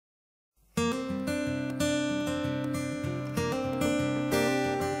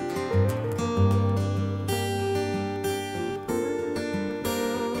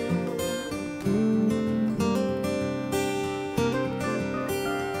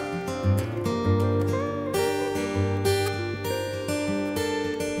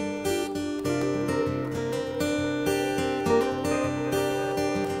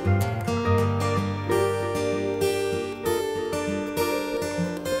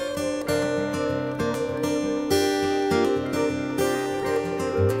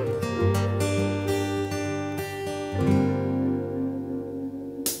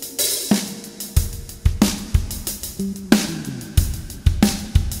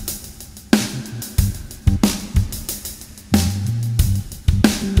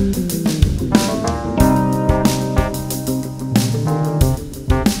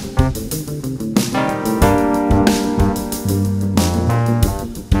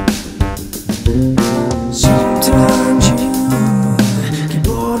Sometimes you get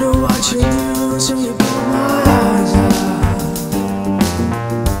bored of watching news, so you pull my eyes out.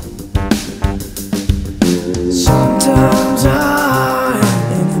 Sometimes I,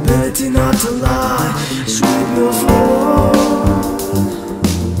 inability not to lie, sweep your floor.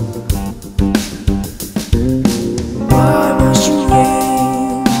 Why must you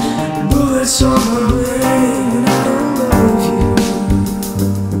rain bullets on my brain when I don't love you?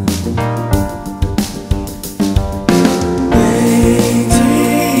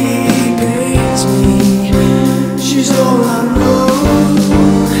 She's all I know.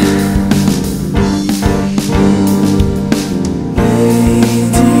 Lady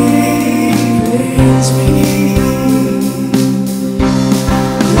pains me.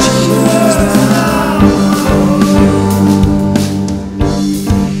 She knows that I'm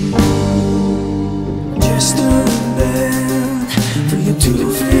just a man for your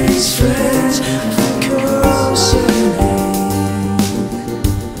two-faced friends. I curse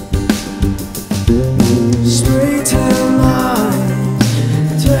straight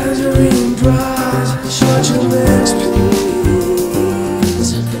lines, tangerine prize, shut your legs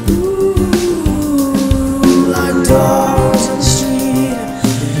please. Ooh, like dogs on the street,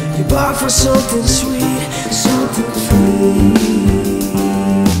 you bark for something sweet.